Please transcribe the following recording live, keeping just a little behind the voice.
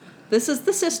This is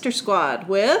the Sister Squad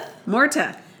with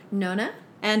Morta, Nona,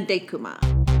 and Dekuma.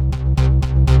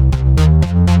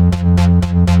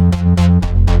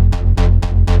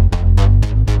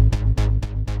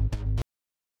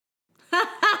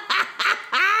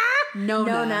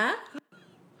 Nona.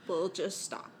 We'll just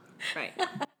stop. Right.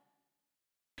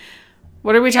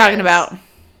 What are we talking about?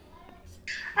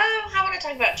 I want to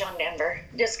talk about John Denver,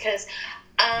 just because,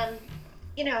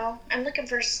 I'm looking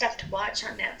for stuff to watch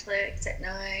on Netflix at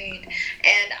night,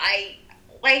 and I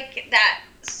like that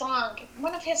song.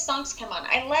 One of his songs come on.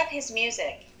 I love his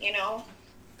music,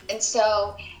 and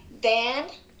so then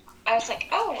I was like,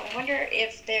 oh, I wonder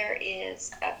if there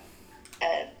is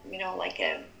a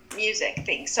music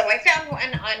thing. So I found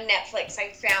one on Netflix.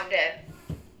 I found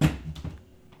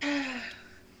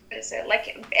what is it,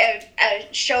 like a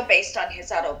show based on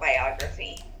his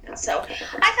autobiography. And so I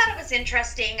thought it was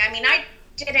interesting. I mean, I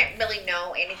didn't really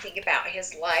know anything about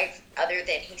his life other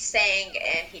than he sang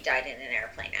and he died in an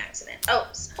airplane accident. Oh,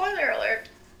 spoiler alert.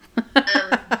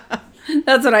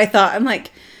 That's what I thought. I'm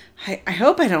like, I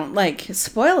hope I don't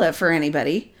spoil it for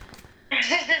anybody.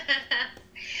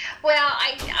 Well,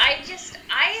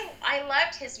 I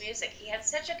loved his music. He had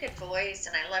such a good voice,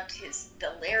 and I loved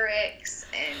the lyrics,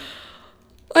 and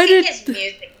I think his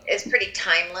music is pretty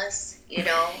timeless,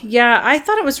 Yeah, I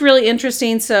thought it was really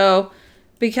interesting. So,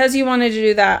 because you wanted to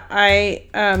do that, I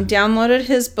downloaded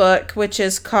his book, which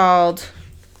is called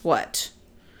what?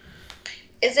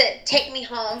 Is it Take Me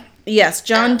Home? Yes,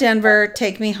 John Denver,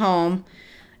 Take Me Home.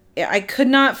 I could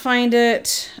not find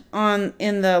it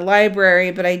in the library,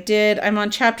 but I did. I'm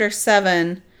on chapter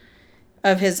 7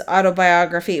 of his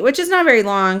autobiography, which is not very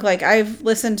long. Like, I've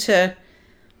listened to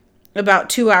about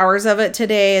 2 hours of it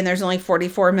today, and there's only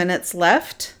 44 minutes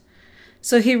left.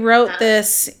 So he wrote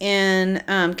this in,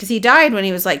 because he died when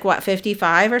he was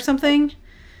 55 or something?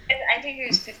 I think he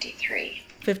was 53.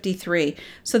 53.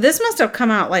 So this must have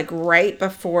come out right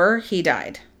before he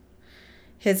died.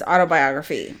 His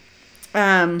autobiography.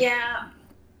 Yeah.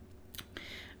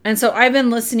 And so I've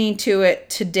been listening to it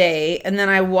today, and then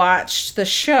I watched the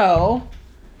show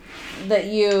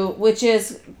which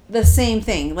is the same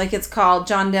thing. It's called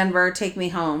John Denver, Take Me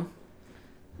Home.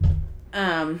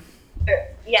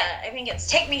 Yeah, I think it's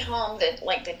Take Me Home,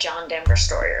 the John Denver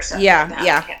story or something. Yeah, like that.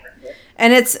 yeah.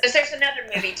 And there's another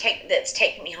movie that's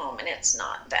Take Me Home, and it's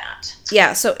not that.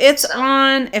 Yeah, so it's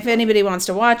on, if anybody wants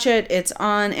to watch it, it's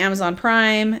on Amazon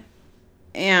Prime,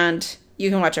 and you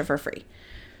can watch it for free.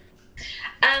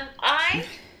 I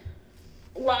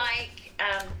like,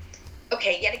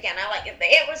 yet again, I like it.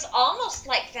 It was almost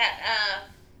like that,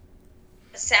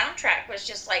 the soundtrack was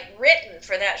just written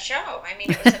for that show. I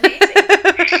mean, it was amazing.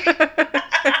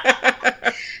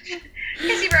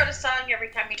 Because he wrote a song every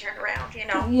time he turned around,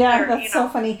 Yeah, that's so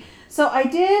funny. So I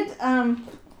did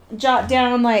jot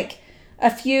down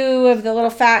a few of the little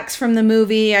facts from the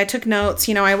movie. I took notes.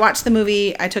 I watched the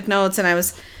movie. I took notes,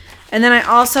 and then I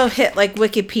also hit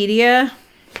Wikipedia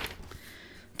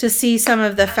to see some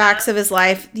of the facts of his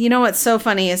life. You know what's so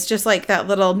funny? It's just that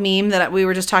little meme that we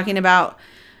were just talking about.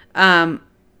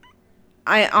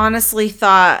 I honestly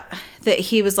thought that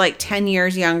he was 10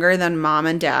 years younger than Mom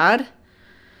and Dad.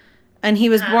 And he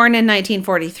was born in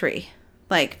 1943.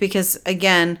 Because,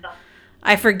 again,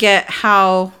 I forget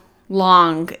how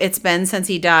long it's been since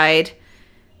he died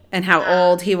and how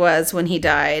old he was when he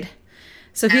died.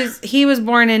 So he was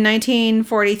born in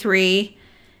 1943,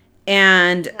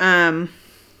 and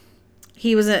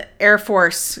he was an Air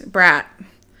Force brat,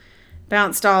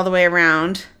 bounced all the way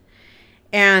around.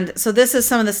 And so this is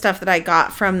some of the stuff that I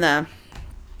got from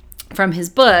his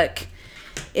book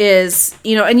is,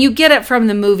 and you get it from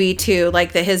the movie too,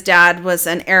 that his dad was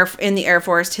in the Air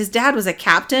Force. His dad was a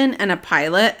captain and a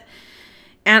pilot.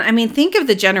 And I mean, think of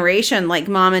the generation,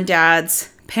 Mom and Dad's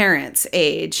parents'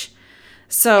 age.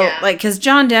 So, because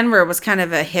John Denver was kind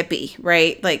of a hippie,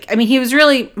 right? He was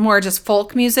really more just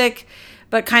folk music,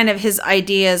 but kind of his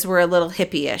ideas were a little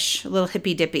hippie-ish, a little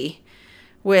hippy-dippy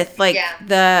with,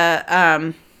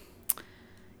 the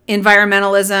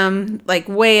environmentalism,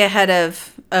 way ahead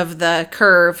of the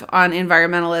curve on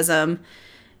environmentalism.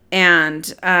 And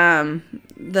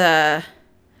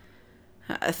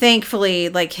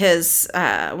thankfully, his,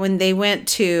 when they went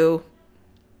to...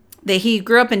 he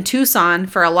grew up in Tucson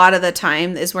for a lot of the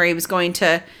time, is where he was going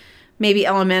to maybe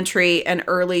elementary and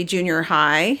early junior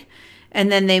high.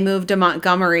 And then they moved to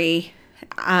Montgomery,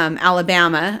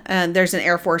 Alabama. And there's an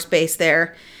Air Force base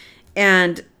there.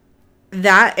 And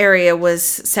that area was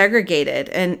segregated.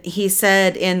 And he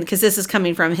said, because this is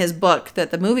coming from his book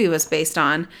that the movie was based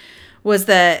on, was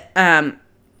that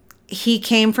he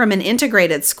came from an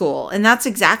integrated school. And that's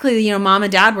exactly, Mom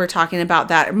and Dad were talking about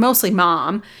that. Mostly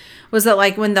Mom was that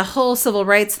like when the whole civil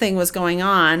rights thing was going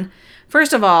on,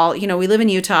 first of all, you know, we live in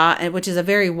Utah, which is a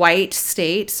very white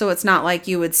state, so it's not like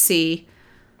you would see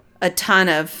a ton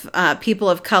of people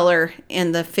of color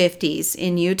in the 50s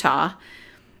in Utah.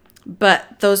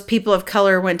 But those people of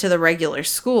color went to the regular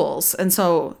schools. And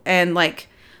so, and like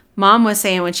Mom was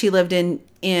saying when she lived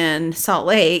in Salt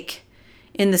Lake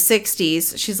in the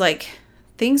 60s, she's like,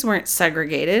 things weren't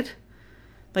segregated.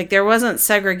 Like there wasn't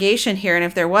segregation here. And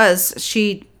if there was,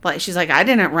 she's like, I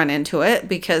didn't run into it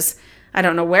because I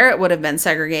don't know where it would have been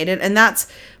segregated. And that's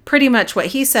pretty much what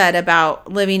he said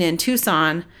about living in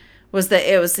Tucson, was that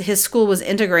his school was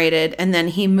integrated, and then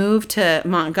he moved to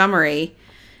Montgomery,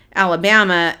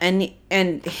 Alabama,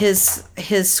 and his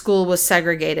school was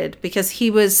segregated because he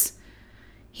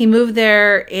moved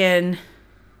there in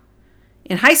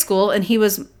high school, and he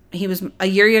was a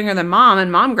year younger than Mom,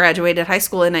 and Mom graduated high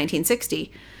school in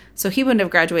 1960. So he wouldn't have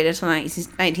graduated until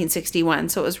 1961.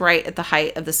 So it was right at the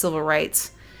height of the civil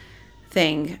rights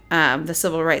thing, the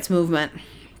civil rights movement.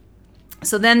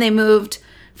 So then they moved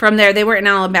from there. They weren't in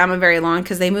Alabama very long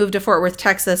because they moved to Fort Worth,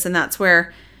 Texas, and that's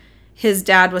where his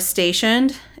dad was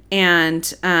stationed.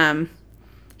 And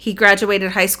he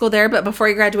graduated high school there. But before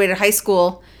he graduated high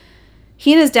school,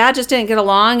 he and his dad just didn't get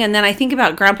along. And then I think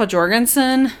about Grandpa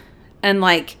Jorgensen and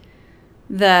like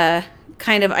the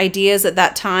kind of ideas at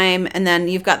that time. And then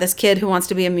you've got this kid who wants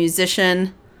to be a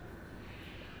musician.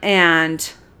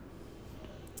 And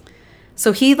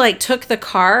so he like took the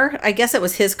car. I guess it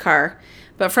was his car.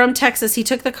 But from Texas, he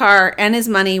took the car and his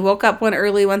money, woke up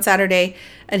one Saturday,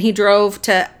 and he drove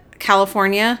to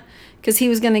California because he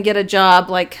was going to get a job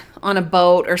like on a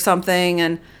boat or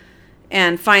something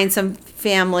and find some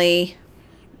family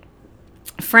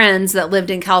friends that lived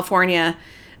in California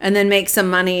and then make some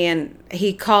money. And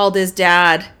he called his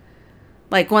dad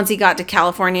like once he got to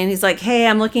California, and he's like, hey,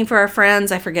 I'm looking for our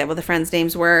friends. I forget what the friends'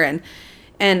 names were.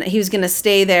 And he was going to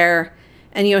stay there.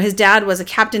 And, you know, his dad was a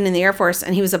captain in the Air Force,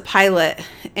 and he was a pilot.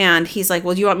 And he's like,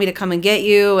 well, do you want me to come and get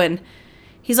you? And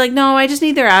he's like, no, I just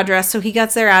need their address. So he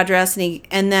gets their address,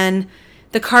 and then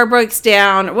the car breaks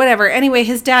down or whatever. Anyway,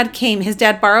 his dad came. His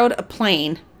dad borrowed a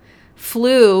plane,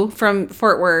 flew from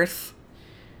Fort Worth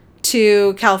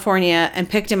to California, and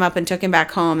picked him up and took him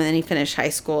back home. And then he finished high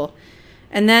school.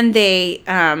 And then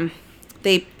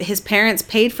his parents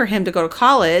paid for him to go to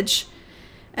college,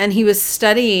 and he was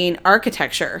studying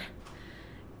architecture.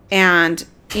 And,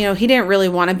 you know, he didn't really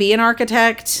want to be an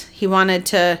architect. He wanted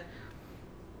to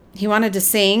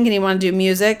sing, and he wanted to do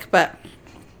music, but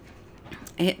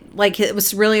it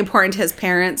was really important to his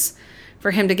parents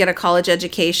for him to get a college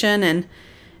education.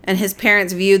 And his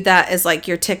parents viewed that as like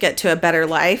your ticket to a better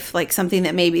life, like something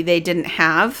that maybe they didn't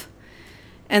have.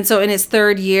 And so in his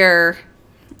third year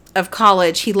of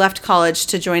college, he left college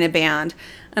to join a band.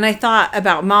 And I thought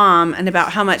about Mom and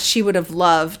about how much she would have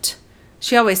loved.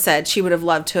 She always said she would have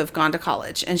loved to have gone to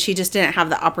college, and she just didn't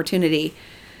have the opportunity.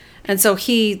 And so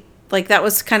that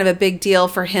was kind of a big deal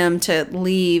for him to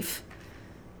leave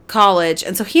college.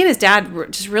 And so he and his dad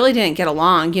just really didn't get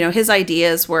along. You know, his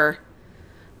ideas were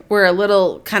a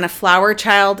little kind of flower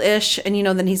child-ish. And, you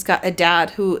know, then he's got a dad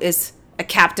who is a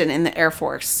captain in the Air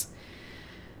Force.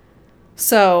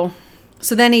 So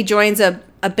then he joins a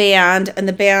band, and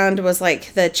the band was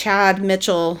like the Chad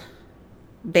Mitchell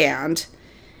band.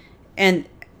 And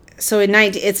so it's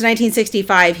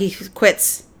 1965, he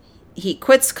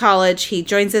quits college, he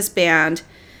joins this band,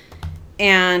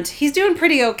 and he's doing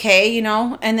pretty okay, you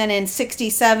know. And then in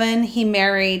 67, he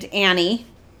married Annie,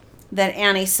 that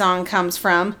Annie's song comes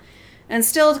from, and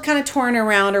still kind of torn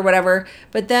around or whatever.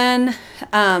 But then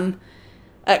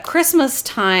at Christmas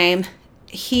time,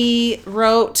 he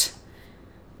wrote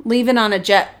Leaving on a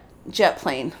Jet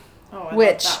Plane. Oh, I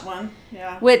love that one.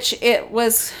 Yeah. Which it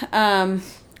was...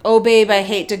 Oh Babe, I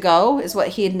Hate to Go is what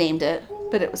he had named it,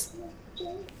 but it was...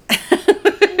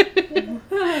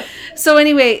 So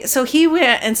anyway, so he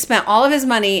went and spent all of his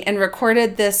money and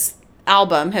recorded this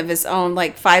album of his own,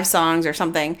 like 5 songs or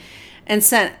something, and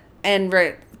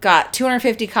got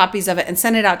 250 copies of it and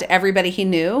sent it out to everybody he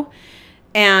knew.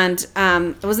 And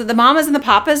was it the Mamas and the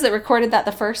Papas that recorded that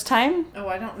the first time? Oh,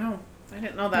 I don't know. I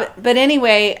didn't know that. But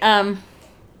anyway,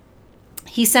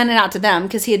 he sent it out to them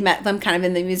because he had met them kind of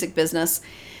in the music business.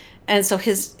 And so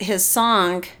his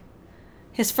song,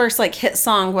 his first like hit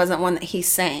song wasn't one that he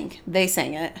sang. They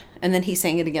sang it, and then he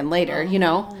sang it again later, you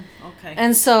know. Okay.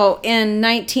 And so in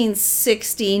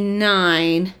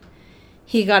 1969,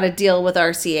 he got a deal with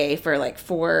RCA for like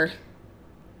four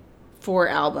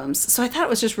albums. So I thought it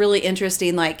was just really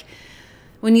interesting, like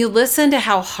when you listen to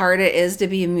how hard it is to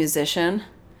be a musician,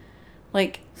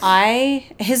 like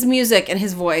his music and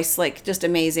his voice, like just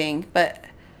amazing, but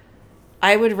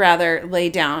I would rather lay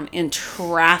down in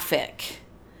traffic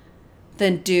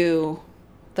than do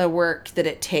the work that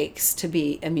it takes to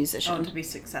be a musician. Oh, to be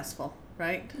successful,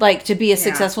 right? Like, to be a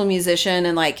successful musician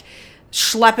and, like,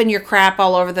 schlepping your crap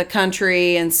all over the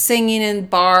country and singing in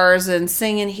bars and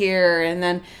singing here. And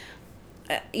then,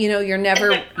 you're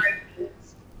never...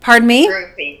 Pardon me?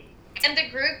 Groupie. And the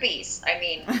groupies. I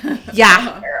mean...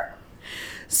 Yeah.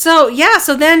 So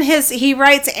then he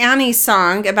writes Annie's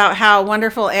song about how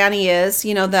wonderful Annie is.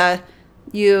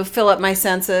 You fill up my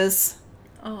senses.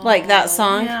 Like that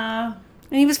song. Yeah.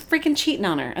 And he was freaking cheating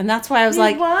on her. And that's why I was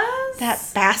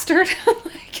that bastard.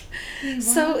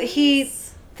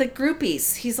 The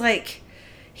groupies, he's like,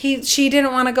 she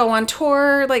didn't want to go on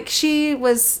tour. Like, he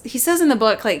says in the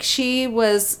book, like,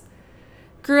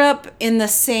 grew up in the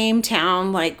same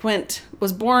town, like,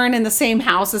 was born in the same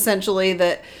house, essentially,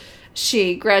 that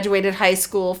she graduated high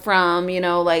school from,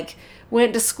 like,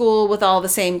 went to school with all the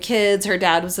same kids. Her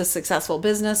dad was a successful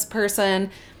business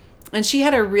person. And she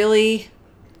had a really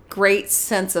great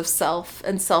sense of self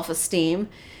and self-esteem.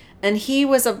 And he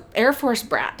was an Air Force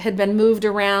brat, had been moved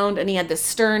around, and he had this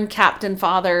stern captain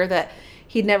father that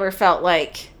he'd never felt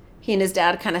like he and his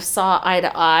dad kind of saw eye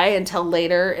to eye until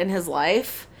later in his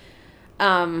life.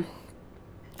 And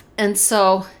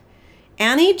so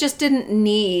Annie just didn't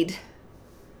need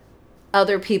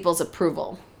other people's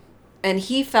approval. And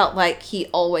he felt like he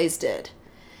always did.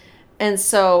 And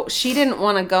so she didn't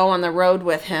want to go on the road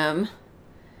with him.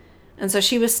 And so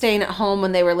she was staying at home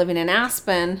when they were living in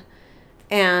Aspen.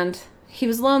 And he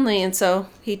was lonely, and so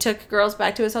he took girls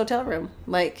back to his hotel room.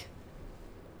 Like,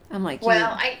 I'm like,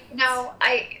 well,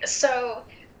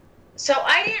 so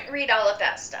I didn't read all of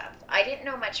that stuff. I didn't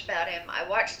know much about him. I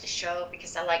watched the show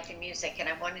because I liked the music, and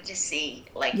I wanted to see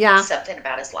something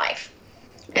about his life.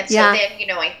 And so then,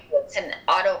 it's an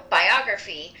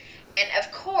autobiography, and of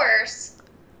course,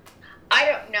 I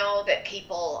don't know that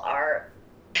people are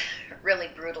really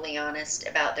brutally honest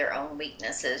about their own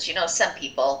weaknesses. Some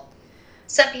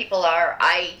people are.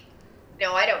 I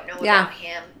don't know about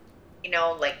him.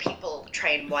 Like, people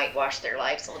try and whitewash their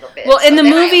lives a little bit. Well, in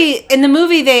the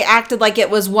movie, they acted like it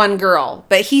was one girl,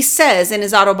 but he says in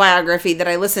his autobiography that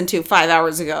I listened to 5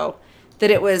 hours ago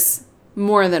that it was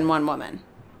more than one woman.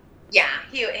 Yeah,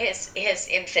 his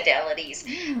infidelities.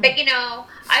 But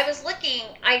I was looking.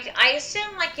 I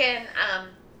assume like in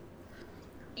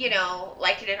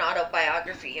like in an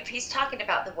autobiography, if he's talking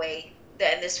about the way.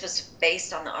 And this was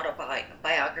based on the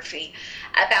autobiography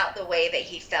about the way that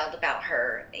he felt about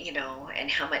her, and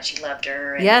how much he loved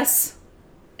her. And, yes.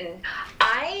 And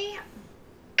I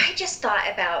just thought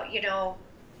about, I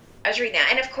was reading that.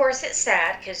 And of course it's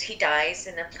sad because he dies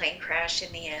in a plane crash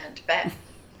in the end. But,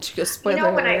 spoiler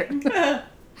alert.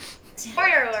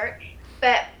 Spoiler alert.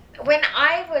 But when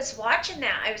I was watching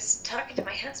that, I was talking to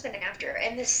my husband after.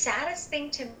 And the saddest thing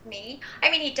to me,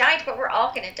 I mean, he died, but we're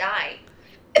all going to die.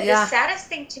 The saddest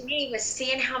thing to me was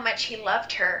seeing how much he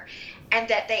loved her and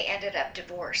that they ended up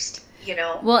divorced,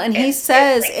 Well, and he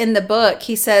says in the book,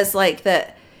 he says like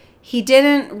that he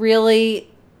didn't really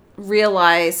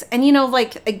realize, and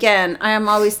again, I am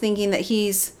always thinking that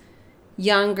he's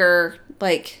younger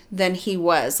than he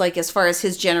was, as far as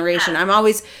his generation. I'm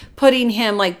always putting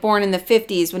him born in the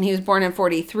 50s when he was born in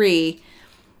 43.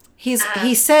 He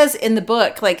says in the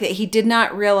book that he did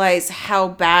not realize how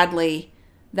badly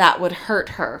that would hurt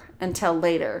her until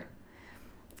later.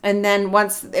 And then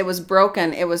once it was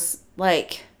broken, it was too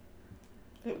late.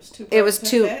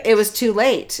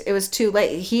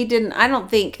 He didn't, I don't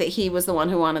think that he was the one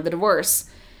who wanted the divorce.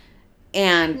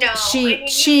 And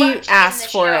she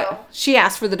asked for it. She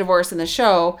asked for the divorce in the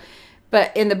show,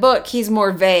 but in the book he's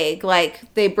more vague.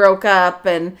 They broke up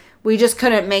and we just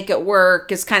couldn't make it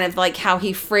work is kind of how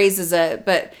he phrases it.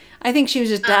 But I think she was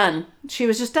just done. She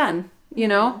was just done.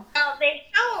 Well, they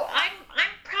show.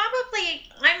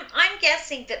 I'm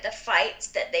guessing that the fights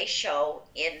that they show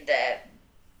in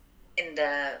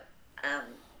the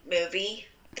movie,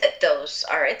 that those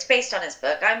are. It's based on his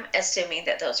book. I'm assuming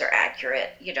that those are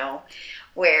accurate.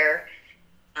 Where,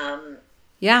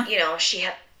 she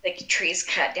had trees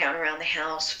cut down around the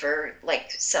house for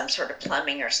some sort of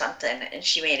plumbing or something, and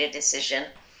she made a decision.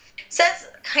 Says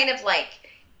kind of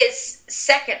his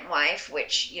second wife,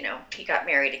 which, he got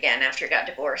married again after he got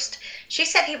divorced. She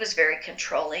said he was very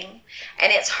controlling.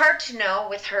 And it's hard to know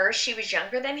with her. She was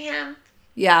younger than him.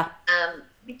 Yeah.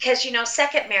 Because,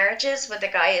 second marriages when the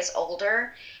guy is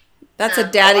older. That's a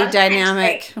daddy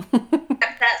dynamic.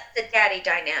 That's the daddy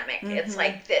dynamic. Mm-hmm. It's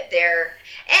that they're...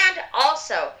 And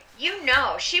also,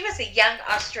 she was a young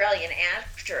Australian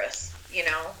actress,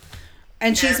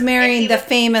 And she's marrying the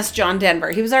famous John Denver.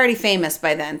 He was already famous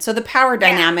by then. So the power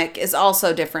dynamic is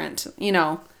also different, you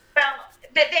know. Well,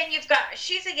 but then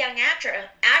she's a young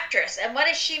actress, and what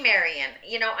is she marrying?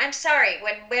 You know, I'm sorry,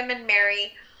 when women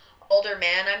marry older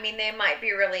men, I mean, they might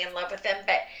be really in love with them,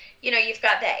 but, you know, you've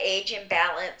got that age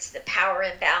imbalance, the power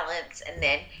imbalance, and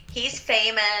then he's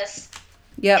famous,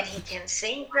 and he can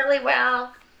sing really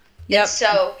well. And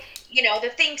so, you know, the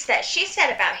things that she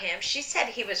said about him, she said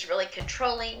he was really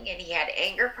controlling and he had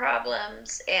anger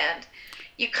problems. And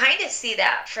you kind of see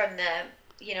that from the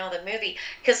movie.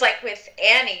 Because like with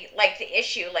Annie, like the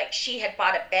issue, like she had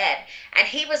bought a bed and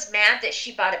he was mad that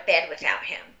she bought a bed without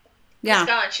him. Yeah. He's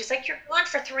gone. She's like, you're gone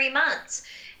for 3 months.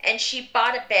 And she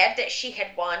bought a bed that she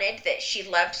had wanted, that she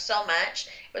loved so much.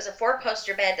 It was a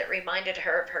 4-poster bed that reminded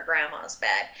her of her grandma's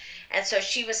bed. And so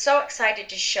she was so excited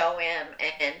to show him,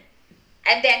 and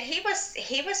then he was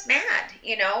mad,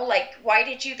 you know, like, why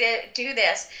did you do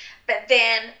this? But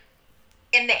then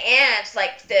in the end,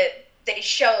 like that he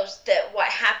shows that what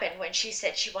happened when she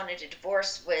said she wanted a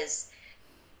divorce was,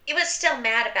 he was still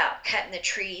mad about cutting the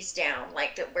trees down,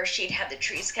 like where she'd had the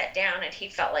trees cut down, and he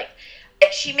felt like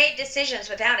she made decisions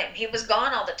without him. He was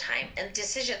gone all the time, and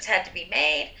decisions had to be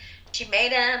made. She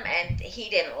made them, and he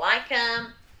didn't like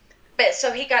them. But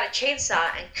so he got a chainsaw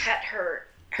and cut her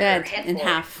bed in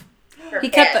half. He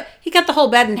cut the whole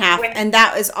bed in half, and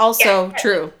that is also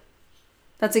true.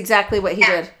 That's exactly what he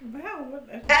did. Wow,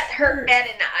 cut her bed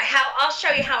in half. I'll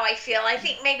show you how I feel. I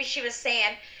think maybe she was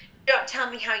saying, "Don't tell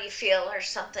me how you feel" or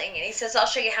something. And he says, "I'll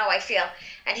show you how I feel."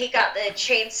 And he got the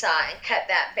chainsaw and cut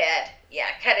that bed. Yeah,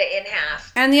 cut it in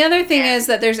half. And the other thing is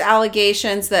that there's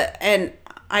allegations that, and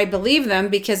I believe them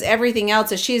because everything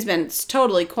else is she's been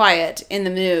totally quiet in the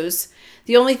news.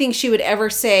 The only thing she would ever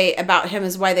say about him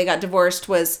is why they got divorced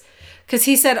was because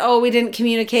he said, "Oh, we didn't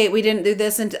communicate, we didn't do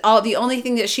this," and all. The only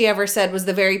thing that she ever said was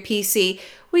the very PC.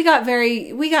 We got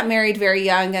married very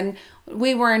young, and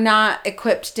we were not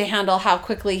equipped to handle how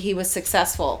quickly he was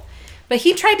successful. But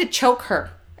he tried to choke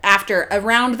her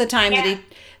around the time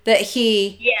that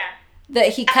he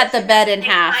cut the bed in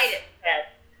half. Yeah.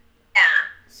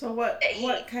 So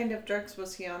what kind of drugs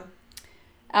was he on?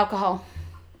 Alcohol.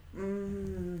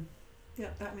 Yeah,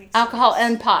 that makes alcohol sense.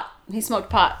 And pot. He smoked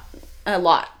pot a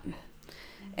lot.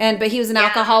 But he was an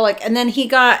alcoholic. And then he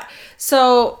got,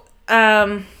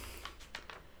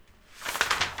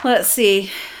 let's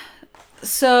see.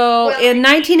 So in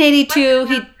 1982,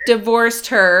 he divorced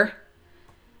her.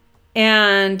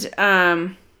 And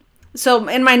so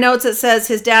in my notes, it says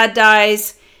his dad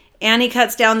dies. Annie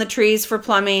cuts down the trees for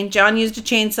plumbing. John used a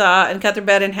chainsaw and cut their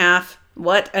bed in half.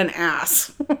 What an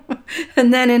ass.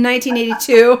 And then in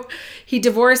 1982, he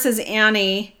divorces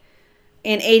Annie.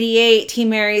 In 88, he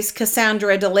marries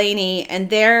Cassandra Delaney,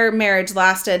 and their marriage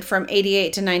lasted from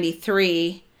 88 to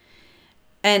 93.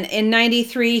 And in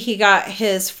 93, he got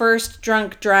his first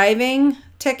drunk driving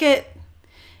ticket.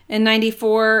 In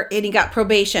 94, and he got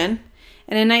probation.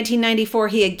 And in 1994,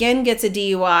 he again gets a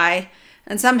DUI,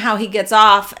 and somehow he gets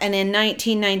off. And in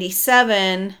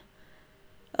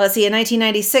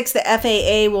 1996, the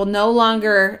FAA will no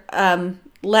longer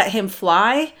let him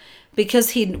fly because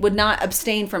he would not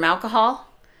abstain from alcohol.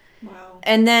 Wow.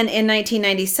 And then in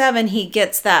 1997, he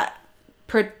gets that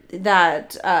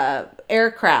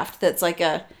aircraft that's like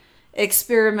a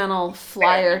experimental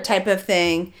flyer type of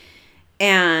thing.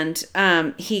 And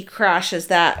he crashes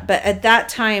that. But at that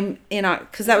time,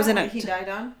 because that was in he died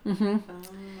on? Mm-hmm. Oh.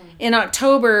 In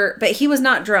October, but he was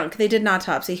not drunk. They did an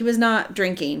autopsy. He was not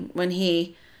drinking when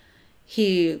he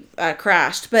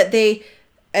crashed. But they...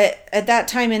 At that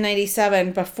time in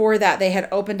 97, before that, they had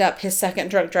opened up his second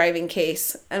drunk driving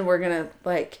case and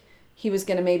he was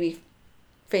going to maybe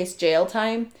face jail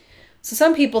time. So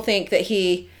some people think that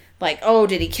he,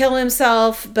 did he kill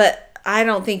himself? But I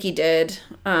don't think he did.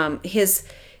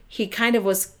 He kind of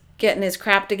was getting his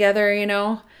crap together,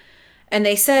 And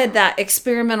they said that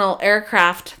experimental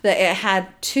aircraft, that it had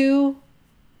 2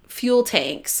 fuel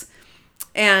tanks,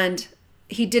 and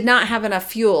he did not have enough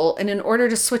fuel, and in order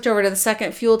to switch over to the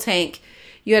second fuel tank,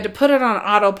 you had to put it on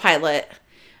autopilot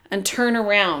and turn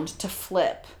around to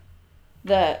flip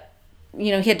he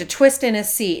had to twist in his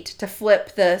seat to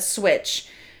flip the switch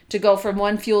to go from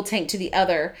one fuel tank to the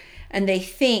other. And they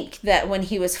think that when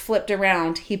he was flipped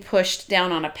around, he pushed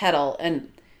down on a pedal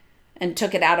and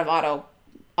took it out of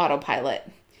autopilot.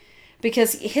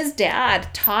 Because his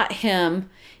dad taught him,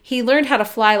 he learned how to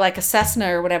fly like a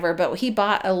Cessna or whatever, but he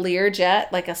bought a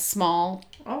Learjet, like a small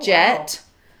jet. Wow.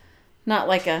 Not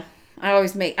like I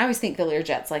always think the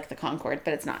Learjet's like the Concorde,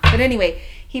 but it's not. But anyway,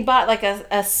 he bought like a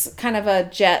kind of a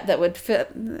jet that would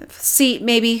seat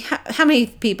maybe, how many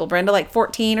people, Brenda? Like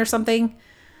 14 or something?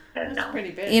 I don't know.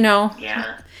 Pretty big. You know?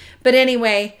 Yeah. But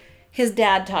anyway, his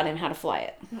dad taught him how to fly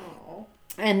it. Oh.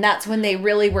 And that's when they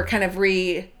really were kind of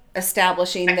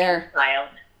re-establishing their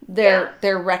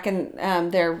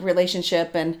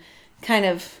relationship and kind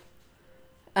of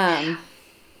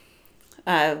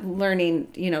learning,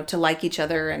 to like each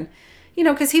other. And,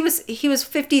 because he was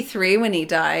 53 when he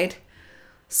died.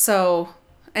 So,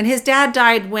 and his dad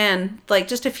died when? Like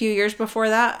just a few years before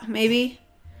that, maybe?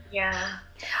 Yeah.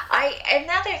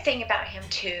 Another thing about him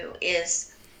too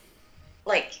is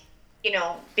like,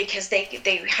 because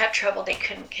they had trouble, they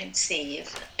couldn't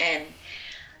conceive, and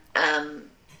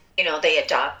they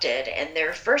adopted, and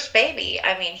their first baby,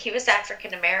 I mean, he was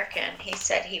African American. He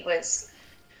said he was,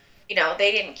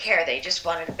 they didn't care, they just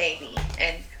wanted a baby,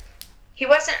 and he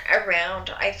wasn't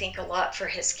around, I think, a lot for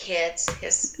his kids.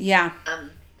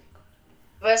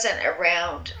 Wasn't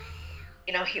around,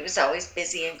 he was always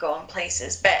busy and going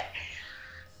places, but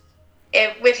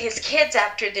with his kids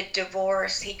after the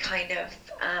divorce, he kind of,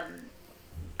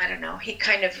 he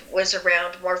kind of was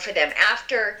around more for them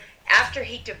after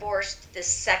he divorced the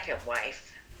second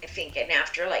wife, I think, and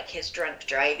after like his drunk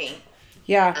driving,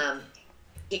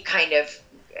 he kind of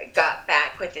got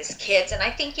back with his kids. And I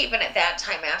think even at that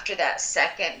time, after that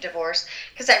second divorce,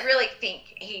 because I really think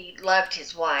he loved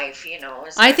his wife,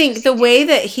 I think the way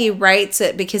that he writes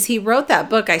it, because he wrote that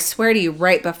book, I swear to you,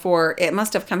 it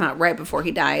must have come out right before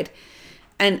he died.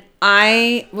 And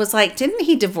I was like, didn't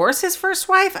he divorce his first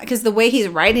wife? Because the way he's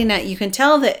writing it, you can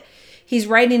tell that he's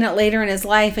writing it later in his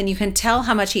life, and you can tell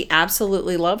how much he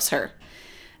absolutely loves her.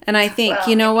 And I think,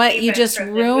 what? You just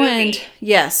ruined. Movie,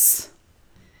 yes.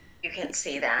 You can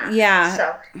see that. Yeah.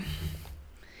 So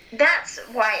that's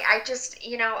why I just,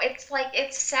 it's like,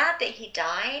 it's sad that he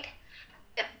died.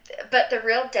 But the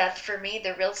real death for me,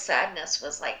 the real sadness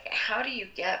was like, how do you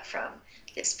get from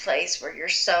this place where you're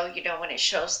so, when it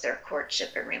shows their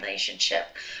courtship and relationship,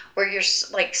 where you're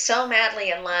like so madly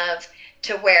in love,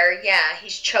 to where,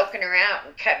 he's choking her out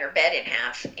and cutting her bed in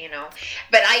half,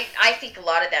 But I think a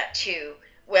lot of that too,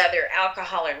 whether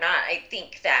alcohol or not, I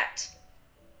think that,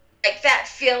 like that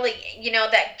feeling,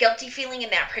 that guilty feeling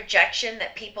and that projection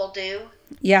that people do.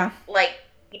 Yeah. Like,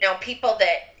 people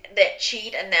that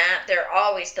cheat and that, they're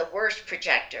always the worst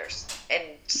projectors and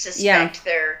suspect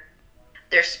their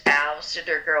spouse or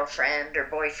their girlfriend or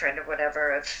boyfriend or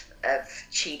whatever of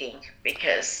cheating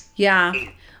because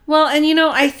well, and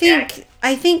I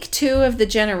think too of the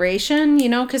generation,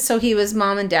 because so he was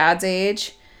mom and dad's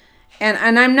age, and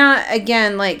I'm not,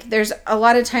 again, like there's a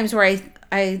lot of times where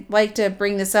I like to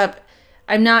bring this up,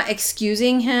 I'm not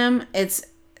excusing him. It's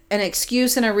an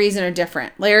excuse and a reason are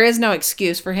different. There is no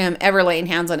excuse for him ever laying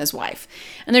hands on his wife,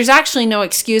 and there's actually no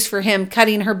excuse for him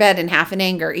cutting her bed in half in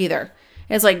anger either.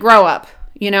 It's like, grow up.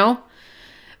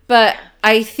 But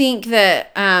I think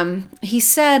that he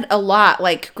said a lot,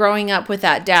 like growing up with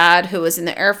that dad who was in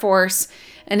the Air Force,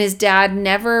 and his dad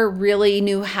never really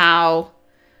knew how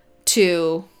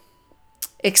to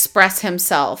express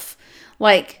himself.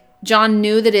 Like John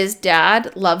knew that his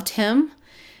dad loved him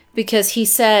because he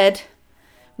said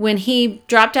when he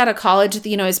dropped out of college,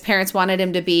 his parents wanted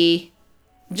him to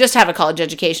just have a college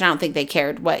education. I don't think they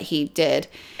cared what he did.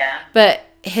 Yeah. But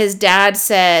his dad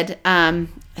said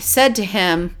to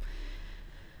him,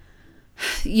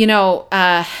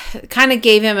 kind of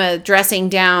gave him a dressing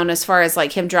down as far as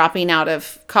like him dropping out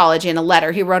of college in a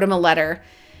letter. He wrote him a letter.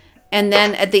 And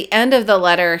then at the end of the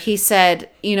letter, he said,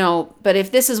 but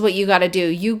if this is what you got to do,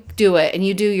 you do it and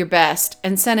you do your best,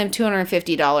 and sent him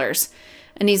 $250.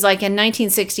 And he's like, in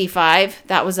 1965,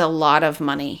 that was a lot of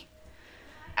money.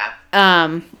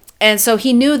 And so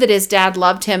he knew that his dad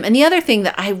loved him. And the other thing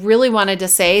that I really wanted to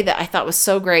say that I thought was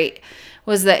so great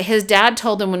was that his dad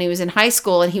told him when he was in high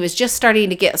school and he was just starting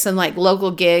to get some like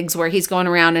local gigs where he's going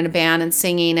around in a band and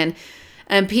singing,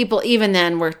 and people even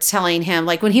then were telling him,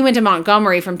 like when he went to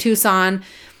Montgomery from Tucson,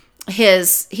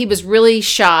 he was really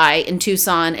shy in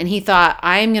Tucson, and he thought,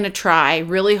 I'm going to try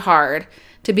really hard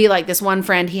to be like this one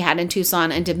friend he had in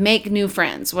Tucson and to make new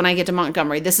friends when I get to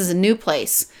Montgomery. This is a new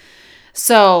place.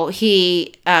 So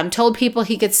he told people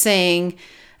he could sing.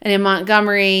 And in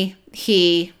Montgomery,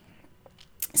 he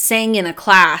sang in a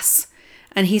class.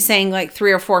 And he sang like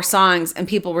 3 or 4 songs. And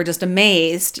people were just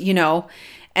amazed,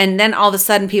 And then all of a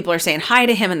sudden, people are saying hi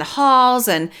to him in the halls.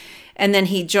 And then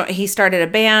he started a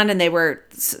band. And they were,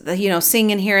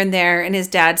 singing here and there. And his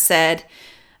dad said,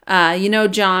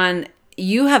 John,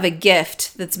 you have a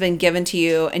gift that's been given to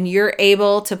you. And you're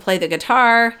able to play the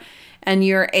guitar. And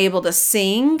you're able to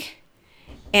sing.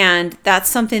 And that's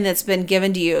something that's been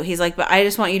given to you. He's like, but I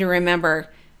just want you to remember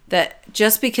that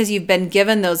just because you've been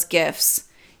given those gifts,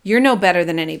 you're no better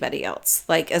than anybody else.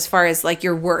 Like as far as like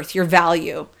your worth, your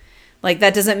value. Like,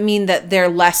 that doesn't mean that they're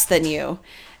less than you.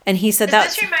 And he said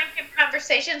Does this remind you of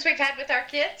conversations we've had with our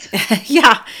kids?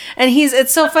 Yeah. And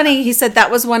it's so funny. He said that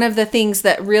was one of the things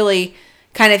that really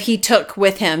kind of he took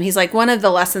with him. He's like, one of the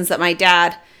lessons that my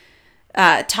dad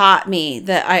taught me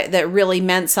that really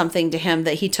meant something to him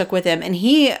that he took with him. And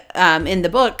he, in the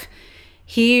book,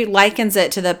 he likens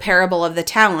it to the parable of the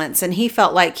talents. And he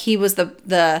felt like he was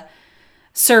the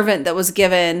servant that was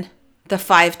given the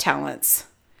 5 talents.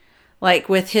 Like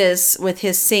with his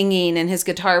singing and his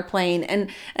guitar playing and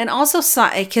also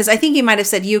because I think he might have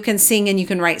said you can sing and you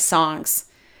can write songs,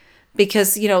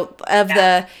 because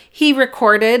he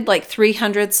recorded like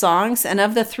 300 songs, and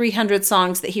of the 300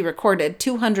 songs that he recorded,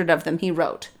 200 of them he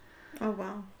wrote. Oh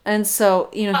wow! And so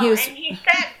and he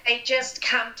said they just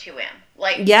come to him,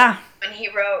 like when he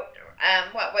wrote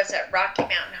what was it, Rocky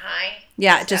Mountain High?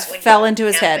 Yeah, it just fell into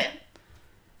his head.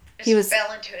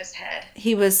 Fell into his head.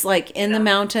 He was like in the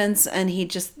mountains, and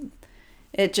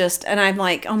and I'm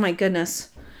like, oh my goodness,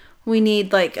 we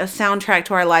need like a soundtrack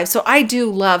to our lives. So I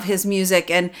do love his music,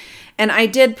 and I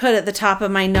did put at the top of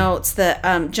my notes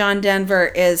that John Denver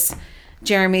is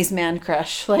Jeremy's man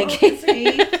crush. Like,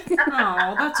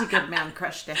 oh, that's a good man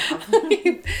crush to have.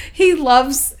 he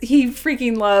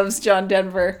freaking loves John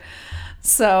Denver.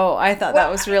 So I thought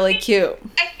that was really cute.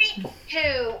 I think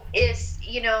too is,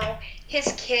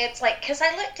 his kids, like, because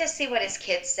I looked to see what his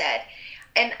kids said,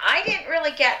 and I didn't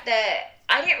really get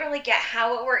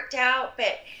how it worked out,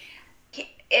 but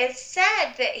it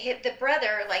said that the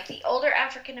brother, like the older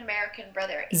African American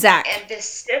brother, Zach, and the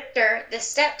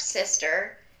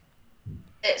stepsister,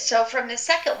 so from the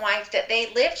second wife, that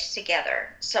they lived together.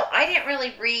 So I didn't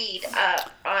really read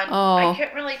on. I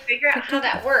couldn't really figure out how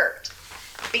that worked,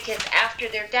 because after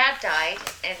their dad died,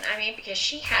 and I mean, because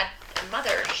she had a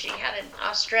mother, she had an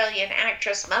Australian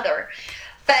actress mother,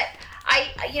 but I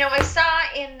saw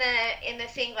in the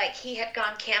thing, like, he had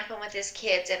gone camping with his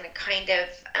kids and kind of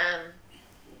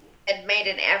had made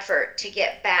an effort to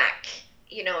get back,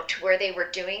 to where they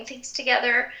were doing things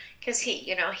together, because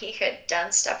he had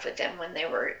done stuff with them when they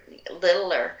were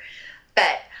littler.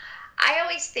 But I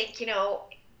always think,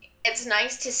 it's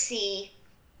nice to see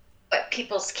what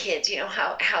people's kids,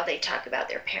 how they talk about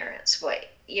their parents. What,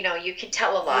 you can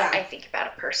tell a lot, I think,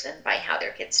 about a person by how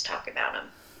their kids talk about them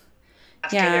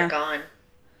after they're gone.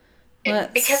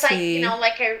 And because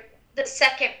the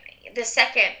second,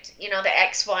 the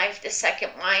ex-wife, the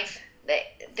second wife,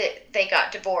 they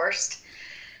got divorced.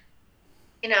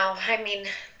 I mean,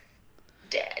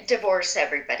 divorce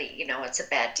everybody, it's a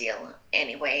bad deal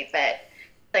anyway, but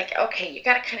like, okay, you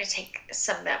got to kind of take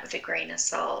some of that with a grain of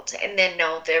salt, and then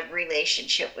know the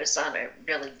relationship was on a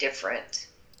really different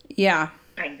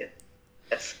kind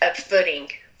of footing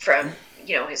from,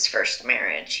 his first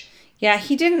marriage. Yeah,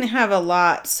 he didn't have a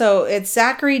lot. So it's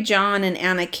Zachary, John, and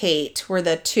Anna Kate were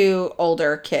the 2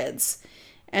 older kids.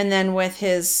 And then with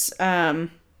his, and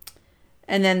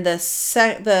then the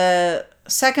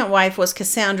second wife was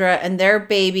Cassandra, and their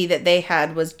baby that they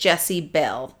had was Jessie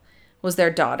Bell, was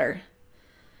their daughter.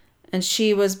 And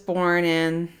she was born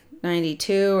in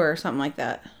 92 or something like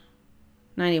that.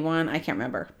 91, I can't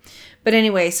remember. But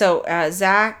anyway, so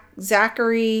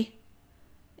Zachary,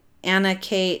 Anna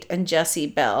Kate, and Jessie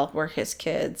Bell were his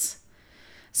kids.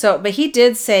 So, but he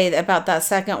did say about that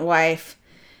second wife,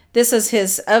 this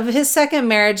is of his second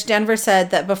marriage, Denver said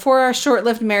that before our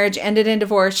short-lived marriage ended in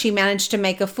divorce, she managed to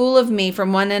make a fool of me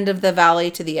from one end of the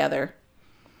valley to the other.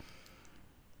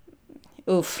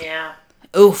 Oof. Yeah.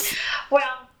 Oof.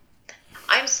 Well,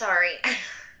 I'm sorry.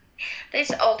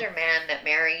 There's older men that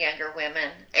marry younger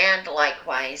women, and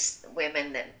likewise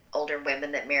older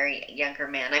women that marry younger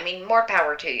men. I mean, more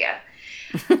power to you.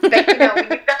 But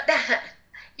when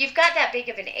you've got that big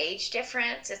of an age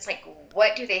difference, it's like,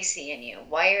 what do they see in you?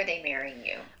 Why are they marrying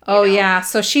you? Yeah.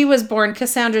 So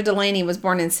Cassandra Delaney was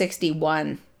born in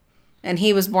 61, and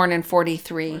he was born in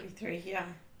 43. 43, yeah.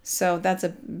 So that's a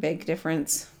big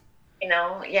difference.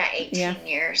 18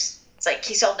 years. It's like,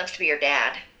 he's old enough to be your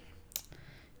dad.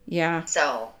 Yeah.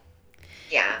 So,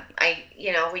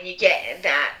 when you get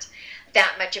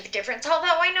that much of a difference,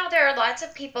 although I know there are lots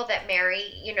of people that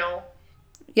marry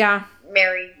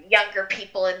younger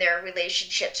people, and their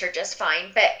relationships are just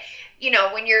fine. But,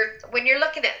 when you're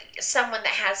looking at someone that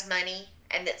has money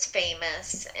and that's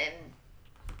famous, and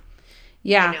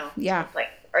like,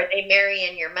 are they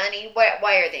marrying your money?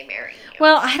 Why are they marrying you?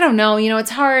 Well, I don't know.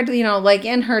 It's hard, like,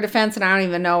 in her defense, and I don't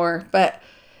even know her, but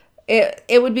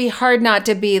it would be hard not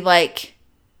to be like,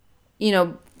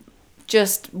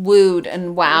 just wooed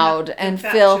and wowed and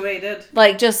feel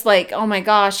like, just like, oh my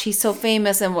gosh, he's so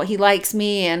famous and what he likes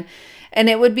me, and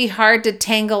it would be hard to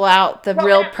tangle out the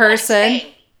real person.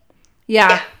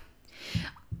 Yeah.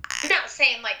 I'm not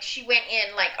saying like she went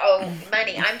in like, oh,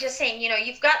 money. I'm just saying,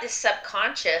 you've got this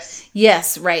subconscious.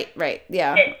 Yes, right,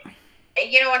 yeah.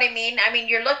 You know what I mean? I mean,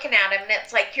 you're looking at him and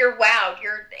it's like you're wowed.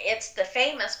 It's the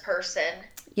famous person.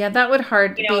 Yeah, that would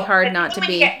be hard not to when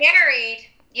be. you get married,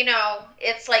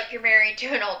 it's like you're married to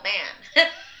an old man.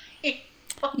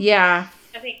 Yeah.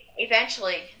 I think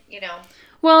eventually,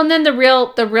 Well, and then the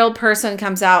real person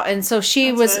comes out, and so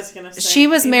she was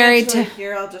married to.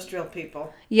 You're all just real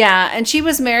people. Yeah, and she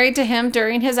was married to him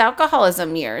during his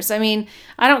alcoholism years. I mean,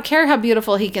 I don't care how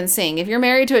beautiful he can sing. If you're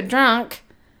married to a drunk,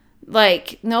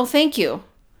 like, no, thank you.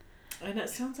 And it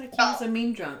sounds like he was a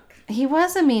mean drunk. He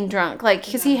was a mean drunk, like,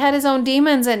 because he had his own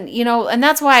demons, and and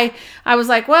that's why I was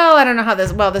like, well, I don't know how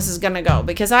this is gonna go,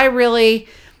 because I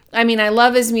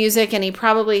love his music, and he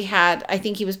probably had, I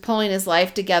think he was pulling his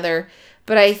life together.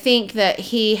 But I think that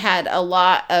he had a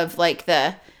lot of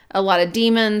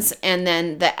demons, and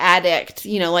then the addict,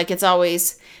 like it's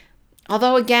always,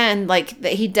 although again, like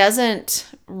that he doesn't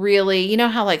really,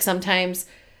 how like sometimes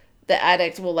the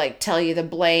addict will like tell you the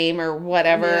blame or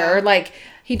whatever, or like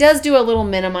he does do a little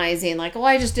minimizing, like, oh,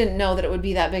 I just didn't know that it would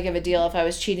be that big of a deal if I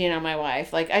was cheating on my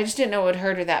wife. Like, I just didn't know it would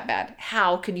hurt her that bad.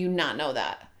 How could you not know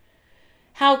that?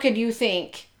 How could you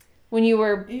think when you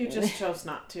were... You just chose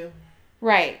not to.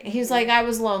 Right. He's like, I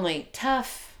was lonely.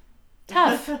 Tough.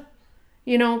 I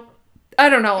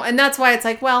don't know. And that's why it's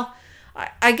like, well,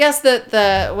 I guess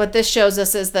that what this shows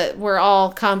us is that we're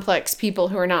all complex people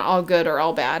who are not all good or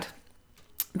all bad.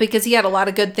 Because he had a lot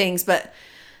of good things, but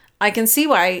I can see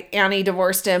why Annie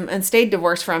divorced him and stayed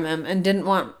divorced from him and didn't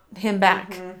want him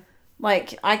back. Mm-hmm.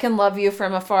 Like, I can love you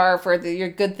from afar for your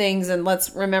good things, and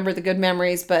let's remember the good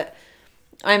memories, but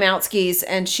I'm out skis,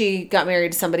 and she got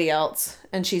married to somebody else,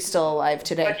 and she's still alive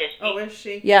today. Oh, is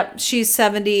she? Yep, she's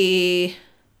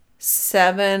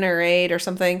 77 or 8 or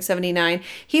something, 79.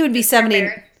 He would be 70.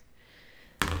 Did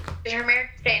her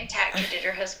marriage stay intact, or did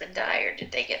her husband die, or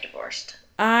did they get divorced?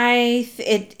 She's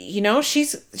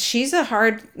a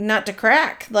hard nut to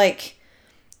crack. Like,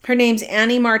 her name's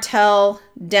Annie Martell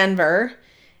Denver,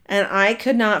 and I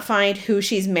could not find who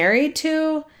she's married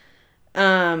to.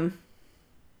 And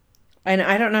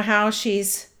I don't know how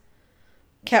she's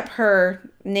kept her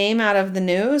name out of the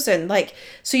news. And like,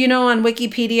 so, on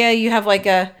Wikipedia, you have like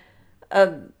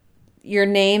your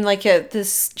name, like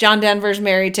this John Denver's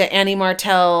married to Annie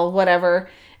Martell, whatever.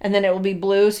 And then it will be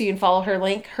blue, so you can follow her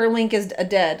link. Her link is a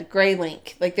dead gray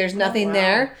link. Like, there's nothing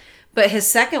there. But his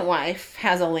second wife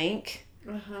has a link.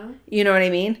 Uh-huh. You know what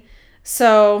I mean?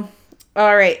 So,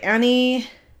 all right, Annie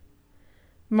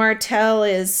Martell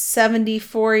is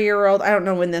 74-year-old. I don't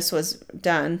know when this was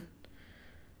done.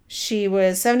 She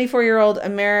was 74-year-old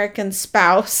American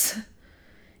spouse.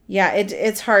 Yeah,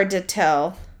 it's hard to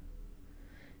tell.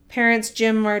 Parents,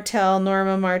 Jim Martell,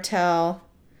 Norma Martell.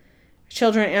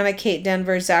 Children, Anna Kate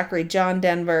Denver, Zachary John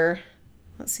Denver.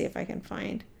 Let's see if I can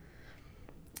find.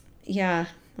 Yeah,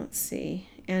 let's see.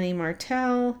 Annie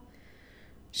Martell.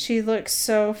 She looks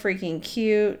so freaking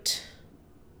cute.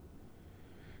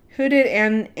 Who did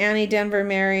Annie Denver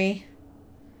marry?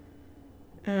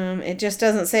 It just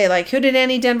doesn't say. Like, who did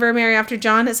Annie Denver marry after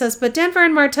John? It says, but Denver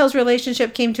and Martell's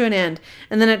relationship came to an end.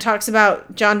 And then it talks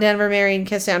about John Denver marrying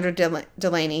Cassandra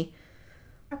Delaney.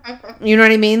 You know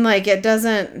what I mean? Like, it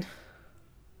doesn't...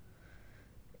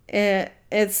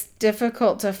 It's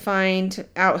difficult to find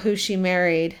out who she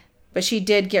married, but she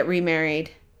did get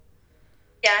remarried.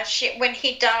 Yeah, when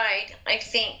he died, I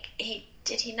think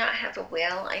did he not have a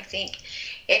will? I think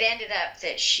it ended up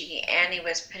that Annie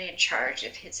was put in charge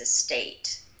of his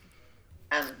estate.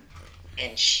 And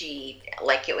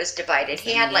it was divided.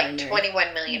 He had like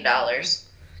 $21 million.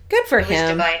 Good for him.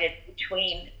 It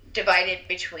was divided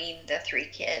between the 3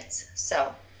 kids.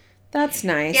 So that's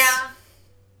nice.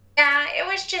 Yeah, it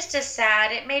was just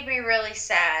sad. It made me really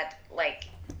sad, that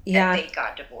they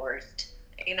got divorced.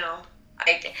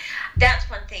 That's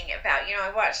one thing about,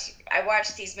 I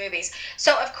watched these movies.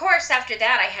 So of course after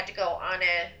that I had to go on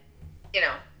a,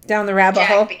 down the rabbit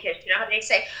hole, because how they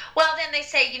say, well, then they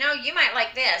say, you might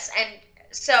like this, and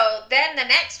so then the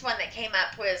next one that came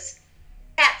up was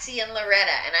Patsy and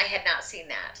Loretta, and I had not seen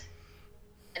that,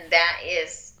 and that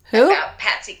is about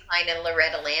Patsy Cline and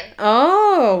Loretta Lynn.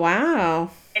 Oh,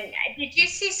 wow. And did you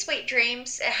see Sweet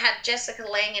Dreams? It had Jessica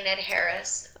Lange and Ed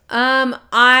Harris.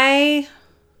 I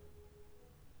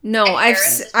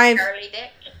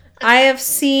have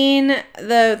seen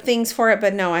the things for it,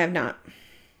 but no, I have not.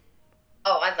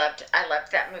 Oh, I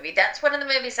loved that movie. That's one of the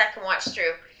movies I can watch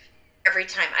through every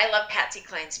time. I love Patsy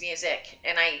Cline's music,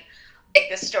 and I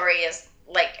think the story is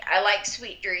I like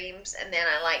Sweet Dreams, and then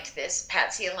I liked this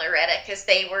Patsy and Loretta because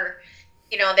they were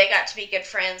you know, they got to be good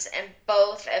friends, and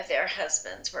both of their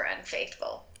husbands were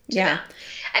unfaithful to Yeah. them.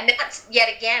 And that's, yet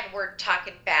again, we're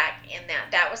talking back in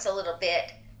that was a little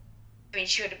bit, I mean,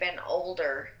 she would have been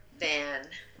older than...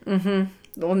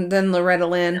 Mm-hmm. Then Loretta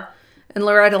Lynn. And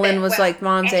Loretta Lynn was like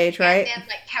mom's age, right? And then,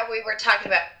 like, how we were talking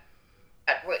about,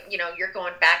 you know, you're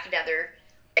going back another,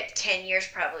 like, 10 years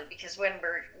probably, because when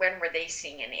were they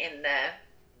singing in the...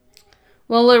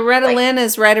 Well, Loretta Lynn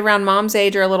is right around mom's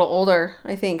age or a little older,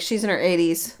 I think. She's in her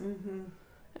 80s. Mm-hmm.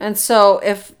 And so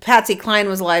if Patsy Cline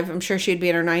was alive, I'm sure she'd be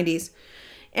in her 90s.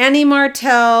 Annie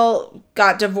Martell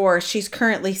got divorced. She's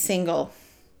currently single.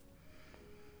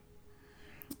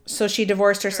 So she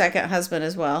divorced her second husband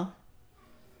as well.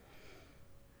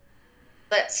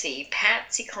 Let's see.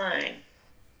 Patsy Cline.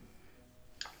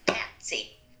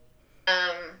 Patsy.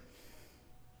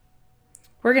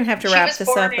 We're going to have to wrap this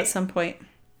up at some point.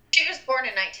 She was born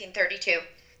in 1932.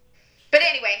 But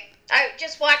anyway, I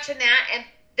just watching that, and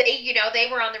they, you know, they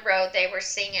were on the road, they were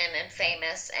singing and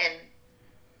famous, and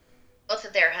both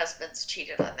of their husbands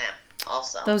cheated on them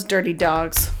also. Those dirty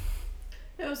dogs.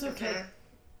 It was okay.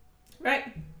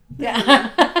 Right? Yeah.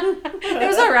 It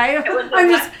was all right.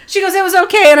 She goes, it was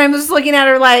okay. And I'm just looking at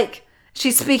her like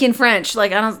she's speaking French.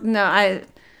 Like, I don't know.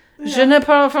 Je ne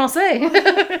parle français.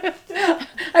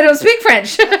 I don't speak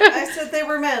French. I said they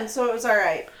were men, so it was all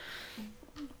right.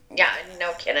 Yeah,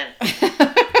 no kidding.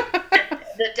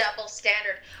 The double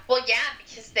standard. Well, yeah,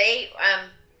 because they,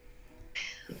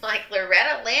 like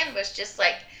Loretta Lynn was just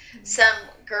like some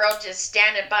girl just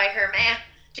standing by her man.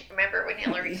 Do you remember when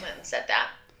Hillary Clinton said that?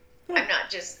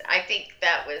 I think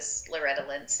that was Loretta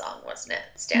Lynn's song, wasn't it?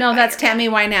 Stand No, by that's Your Tammy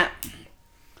Man. Wynette. Is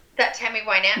that Tammy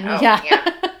Wynette? Oh, Yeah.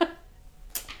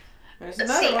 There's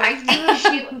Let's another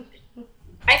see. one.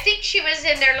 I think she was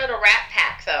in their little Rat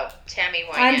Pack, though. Tammy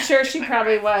Wynette. I'm sure she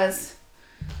probably was.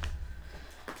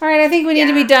 All right, I think we need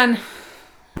to be done.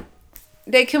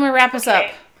 Dave Kumar, wrap us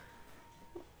up.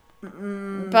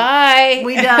 Bye.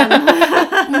 We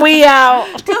done. We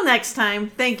out. Till next time.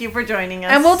 Thank you for joining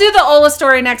us. And we'll do the Ola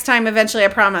story next time eventually, I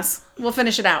promise. We'll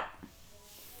finish it out.